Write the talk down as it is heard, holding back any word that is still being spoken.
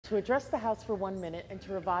to address the House for 1 minute and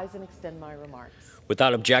to revise and extend my remarks.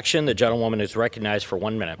 Without objection, the gentlewoman is recognized for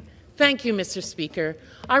 1 minute. Thank you, Mr. Speaker.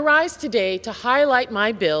 I rise today to highlight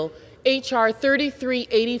my bill, H.R.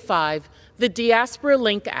 3385, the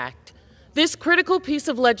DiasporaLink Act. This critical piece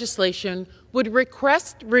of legislation would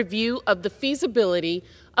request review of the feasibility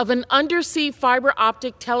of an undersea fiber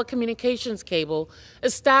optic telecommunications cable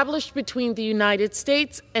established between the United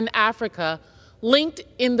States and Africa, linked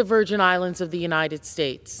in the Virgin Islands of the United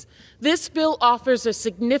States. This bill offers a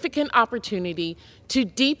significant opportunity to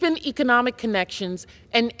deepen economic connections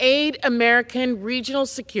and aid American regional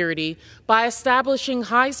security by establishing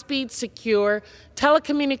high-speed, secure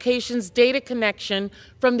telecommunications data connection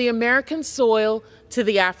from the American soil to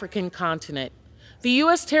the African continent. The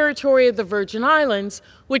U.S. territory of the Virgin Islands,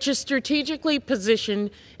 which is strategically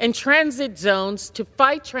positioned in transit zones to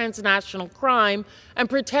fight transnational crime and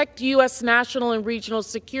protect U.S. national and regional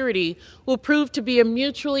security, will prove to be a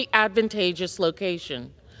mutually advantageous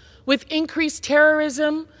location. With increased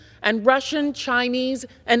terrorism and Russian, Chinese,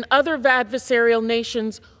 and other adversarial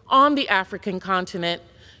nations on the African continent,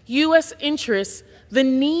 U.S. interests, the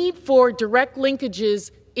need for direct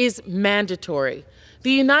linkages is mandatory.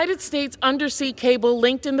 The United States undersea cable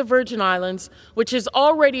linked in the Virgin Islands, which is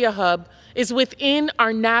already a hub, is within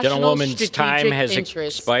our national strategic time has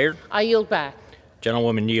interests. expired. I yield back.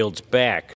 Gentlewoman yields back.